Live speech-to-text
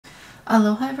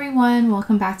Aloha everyone,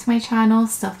 welcome back to my channel,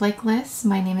 Stuff Like Lists.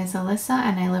 My name is Alyssa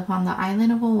and I live on the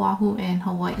island of Oahu in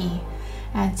Hawaii.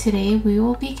 And today we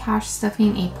will be cash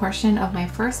stuffing a portion of my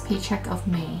first paycheck of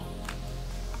May.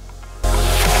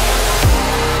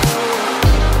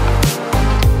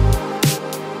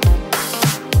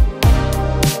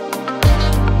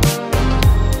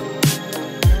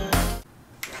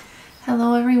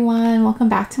 Hello everyone, welcome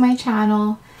back to my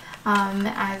channel.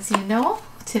 As you know,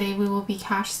 today we will be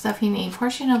cash stuffing a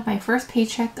portion of my first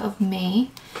paycheck of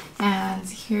May, and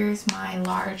here's my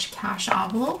large cash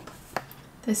envelope.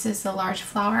 This is the large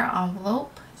flower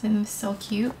envelope. Isn't this so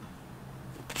cute?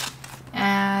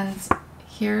 And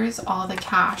here's all the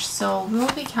cash. So we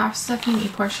will be cash stuffing a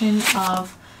portion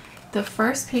of the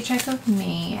first paycheck of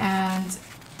May, and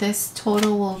this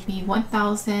total will be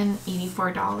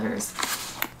 $1,084.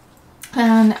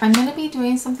 And I'm going to be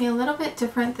doing something a little bit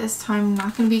different this time. I'm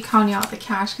not going to be counting out the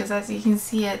cash because, as you can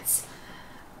see, it's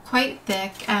quite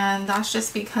thick, and that's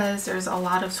just because there's a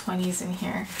lot of 20s in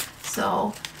here.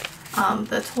 So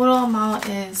the total amount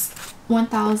is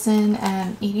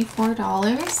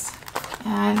 $1,084,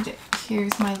 and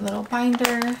here's my little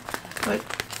binder with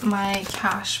my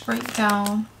cash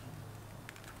breakdown.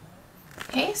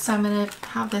 Okay, so I'm going to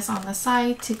have this on the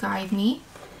side to guide me,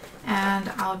 and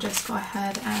I'll just go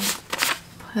ahead and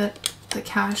put the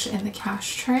cash in the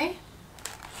cash tray.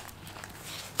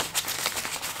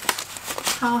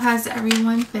 How has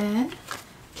everyone been?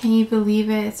 Can you believe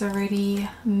it? It's already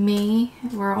May.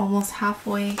 We're almost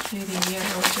halfway through the year,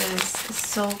 which is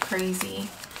so crazy.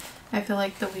 I feel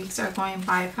like the weeks are going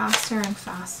by faster and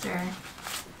faster.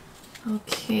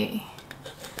 Okay.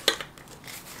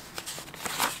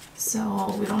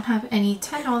 So we don't have any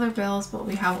 $10 bills, but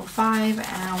we have a 5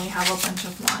 and we have a bunch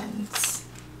of 1s.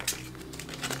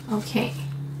 Okay,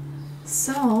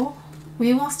 so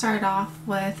we will start off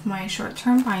with my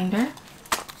short-term binder,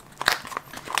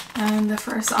 and the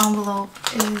first envelope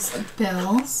is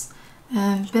bills,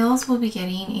 and bills will be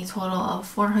getting a total of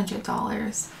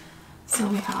 $400. So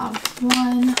we have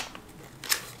one,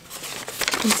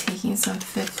 we're taking some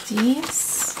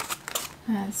 50s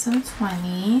and some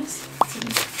 20s,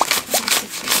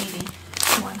 60, 80,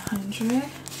 100,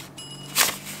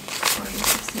 40,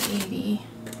 60, 80,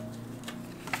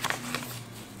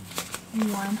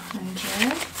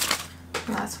 100.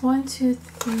 So that's 1, 2,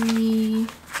 3,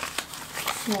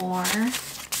 4,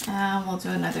 and we'll do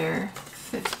another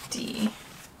 50.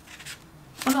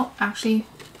 Oh no, actually,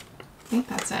 I think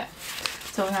that's it.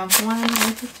 So we have 1,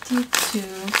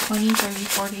 52, 20, 30,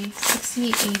 40, 60,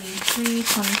 83, 20,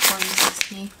 40,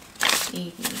 60,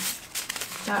 80.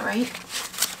 Is that right?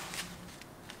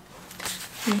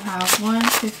 We have 1,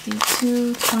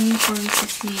 52, 20, 40,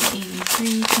 60,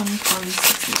 83, 20, 40,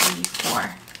 60,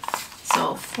 84.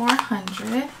 So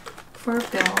 400 for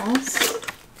bills.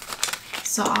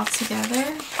 So altogether,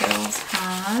 bills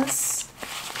has,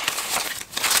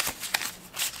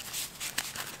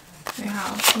 we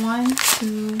have 1,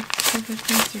 2,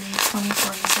 253, 20,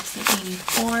 40, 60,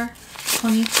 84,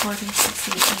 20, 40,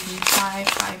 60, 85,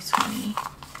 520.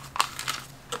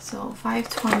 So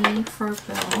 520 for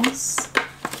bills.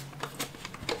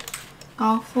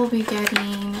 Golf will be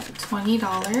getting $20.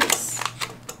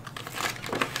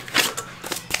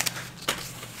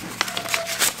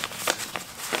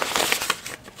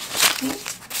 Okay,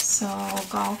 so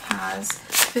golf has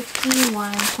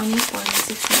 51, 20, 40,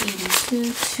 60,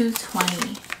 82,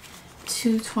 220.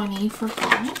 220 for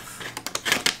golf.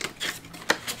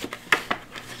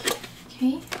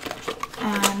 Okay,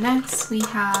 and next we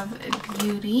have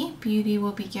beauty. Beauty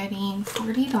will be getting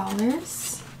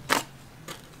 $40.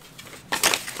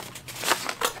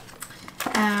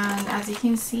 And as you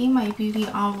can see, my beauty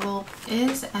envelope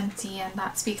is empty, and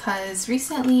that's because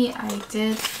recently I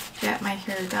did get my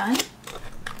hair done.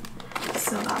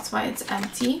 So that's why it's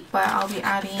empty, but I'll be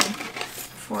adding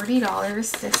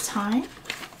 $40 this time.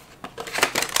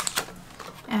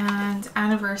 And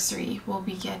anniversary will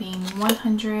be getting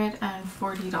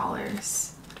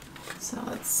 $140. So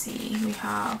let's see, we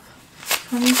have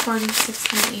 20, 40,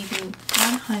 60, 80,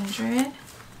 100.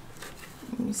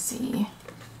 Let me see.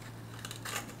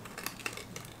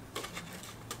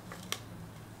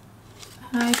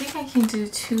 I think I can do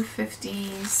 2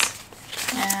 50s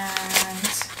and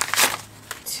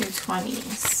 2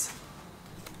 20s.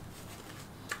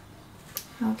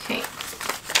 Okay,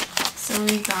 so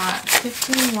we got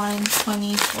 51,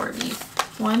 20, 40,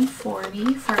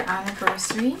 140 for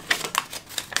anniversary.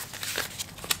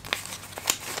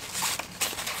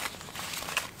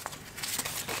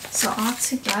 So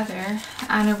altogether,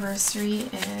 anniversary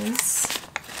is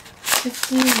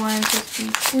 51,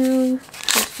 52,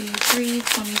 53, 20,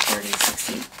 30,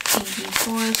 60,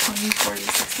 84, 20, 40,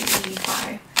 60,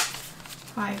 85,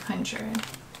 500.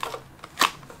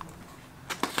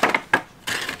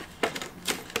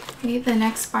 Okay, the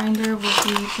next binder will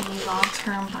be the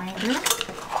long-term binder.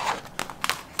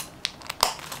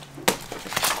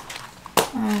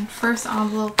 And first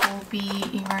envelope will be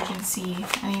emergency.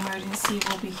 An emergency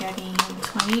will be getting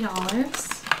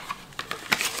 $20.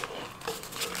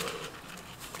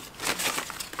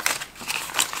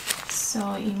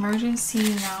 So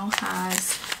emergency now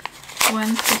has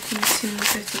 1, 52,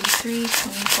 53, 20,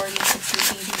 40,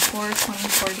 60, 84, 20,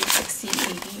 40, 60,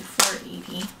 84,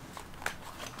 80.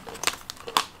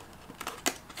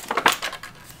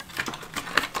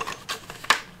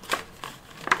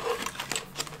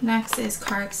 Next is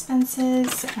car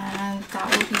expenses, and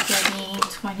that will be getting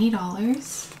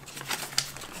 $20.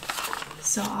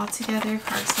 So altogether,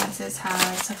 car expenses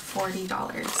has $40.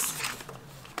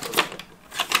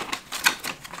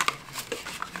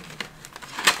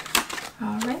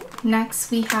 Alright,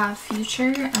 next we have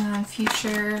Future, and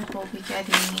Future will be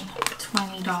getting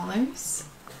 $20.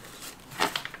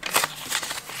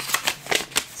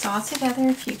 So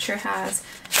altogether, Future has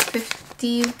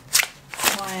 51,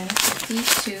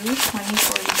 52, 20,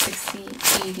 40, 60,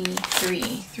 83,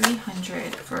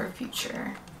 300 for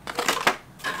Future.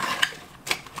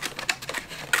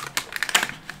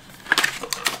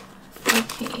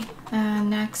 Okay,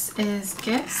 next is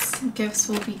gifts. Gifts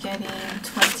will be getting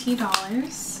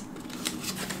 $20.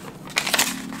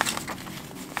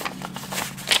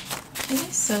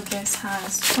 Okay, so gifts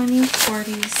has 20,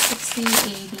 40, 60,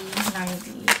 80,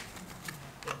 90.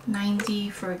 90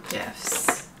 for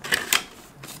gifts.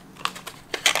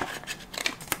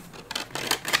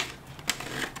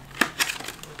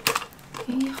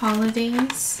 Okay,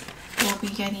 holidays will be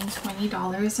getting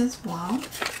 $20 as well.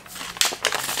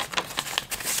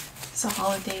 So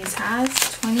holidays has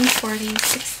 20, 40,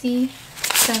 60,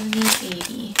 70,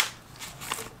 80.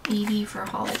 80 for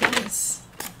holidays.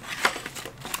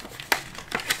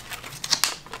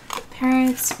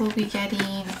 Parents will be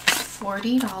getting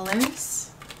 $40.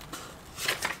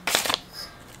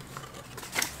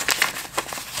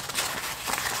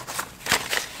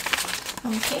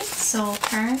 Okay, so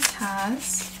parents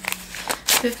has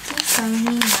 50, 70,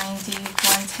 90,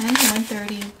 110,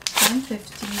 130,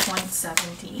 150,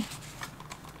 170.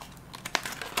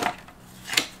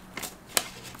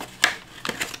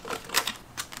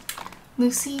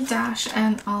 Lucy, Dash,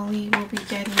 and Ollie will be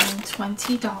getting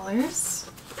 $20.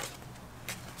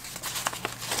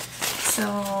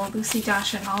 So Lucy,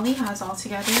 Dash, and Ollie has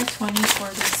altogether 20,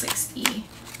 40, 60.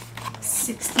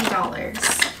 $60.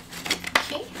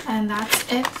 Okay, and that's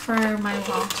it for my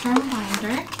long-term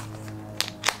binder.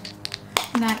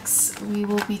 Next, we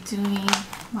will be doing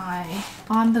my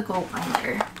on-the-go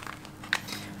binder,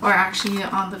 or actually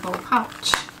on-the-go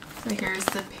pouch. So here's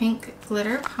the pink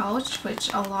glitter pouch,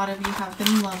 which a lot of you have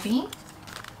been loving.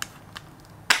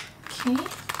 Okay,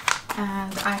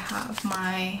 and I have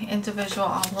my individual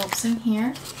envelopes in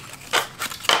here.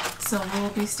 So we'll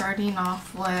be starting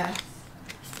off with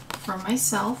for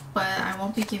myself, but I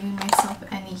won't be giving myself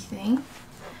anything.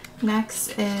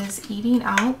 Next is eating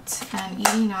out, and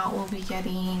eating out will be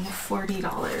getting $40.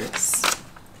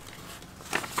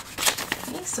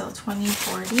 Okay, so 20,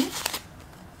 40.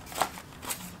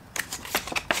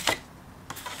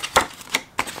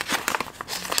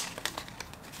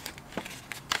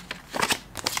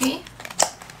 Okay,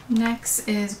 next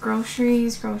is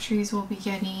groceries. Groceries will be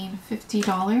getting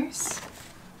 $50.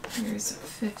 Here's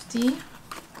 50.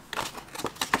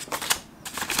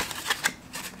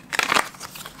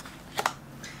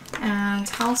 And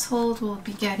household will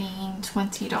be getting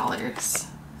 $20.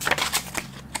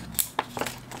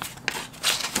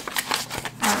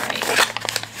 Alright,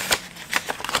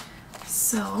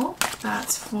 so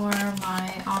that's for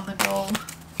my on-the-go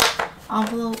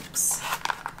envelopes.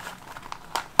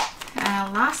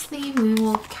 And lastly, we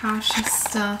will cash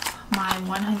stuff my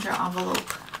 100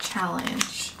 envelope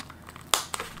challenge.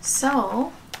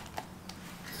 So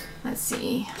let's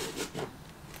see.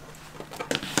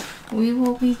 We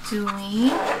will be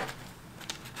doing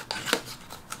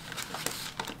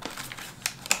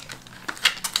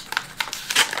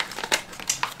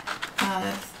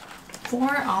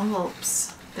four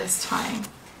envelopes this time.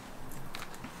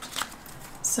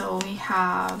 So we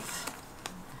have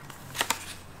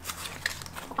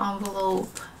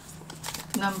envelope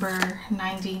number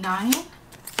 99,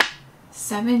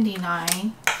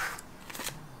 79,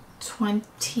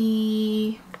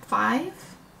 25,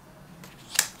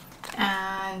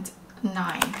 and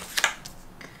 9.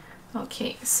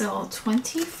 Okay, so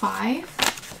 25,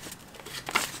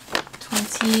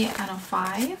 20 and a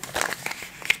 5,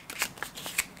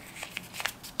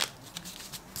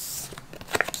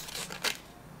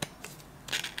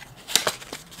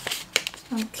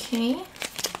 Okay,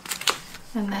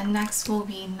 and then next will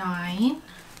be 9.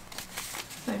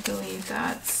 So I believe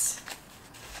that's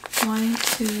 1,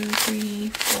 2, 3,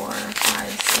 4, 5,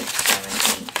 6,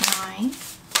 7, 8, 9.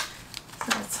 So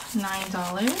that's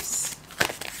 $9.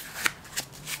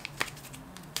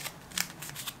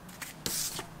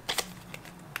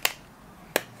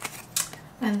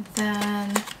 And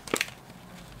then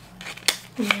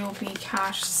we will be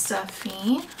cash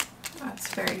stuffing. That's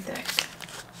very thick.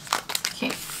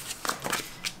 Okay.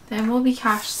 Then we'll be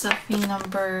cash stuffing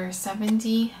number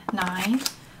 79,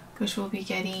 which will be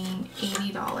getting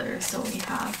 $80. So we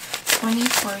have 20,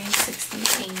 40, 60,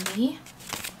 80.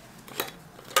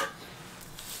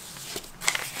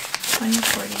 20,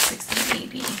 40, 60,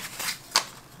 80.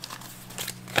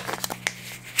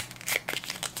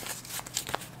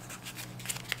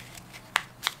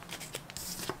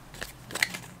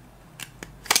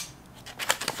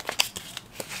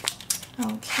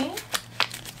 Okay,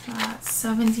 that's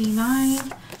 79,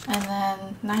 and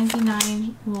then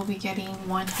 99 will be getting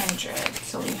 100.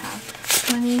 So we have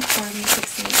 20, 40,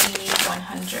 60, 80,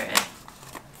 100.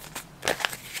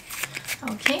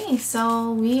 Okay,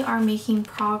 so we are making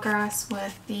progress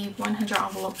with the 100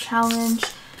 envelope challenge.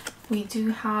 We do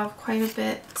have quite a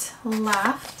bit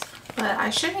left, but I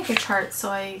should make a chart so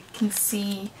I can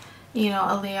see, you know,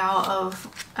 a layout of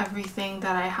everything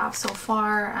that I have so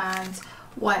far and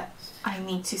what I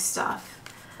need to stuff.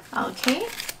 Okay,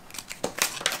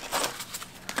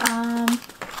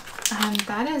 and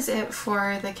that is it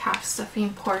for the cash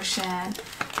stuffing portion.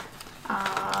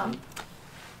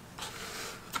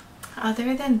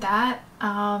 Other than that,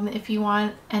 if you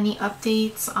want any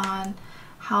updates on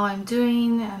how I'm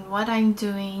doing and what I'm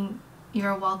doing,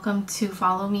 you're welcome to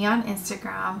follow me on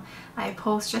Instagram. I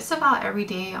post just about every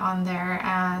day on there,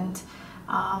 and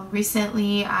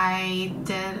recently I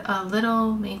did a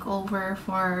little makeover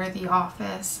for the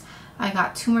office. I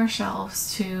got 2 more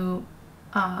shelves to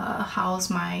house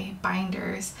my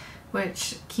binders,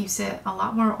 which keeps it a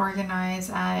lot more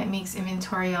organized and it makes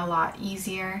inventory a lot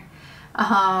easier.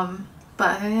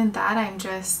 But other than that, I'm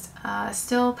just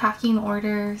still packing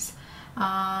orders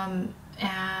and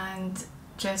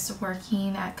just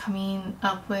working at coming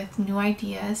up with new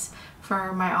ideas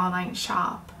for my online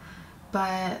shop.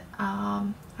 But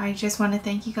I just want to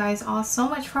thank you guys all so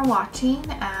much for watching,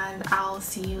 and I'll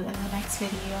see you in the next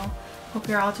video. Hope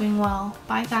you're all doing well.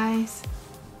 Bye guys.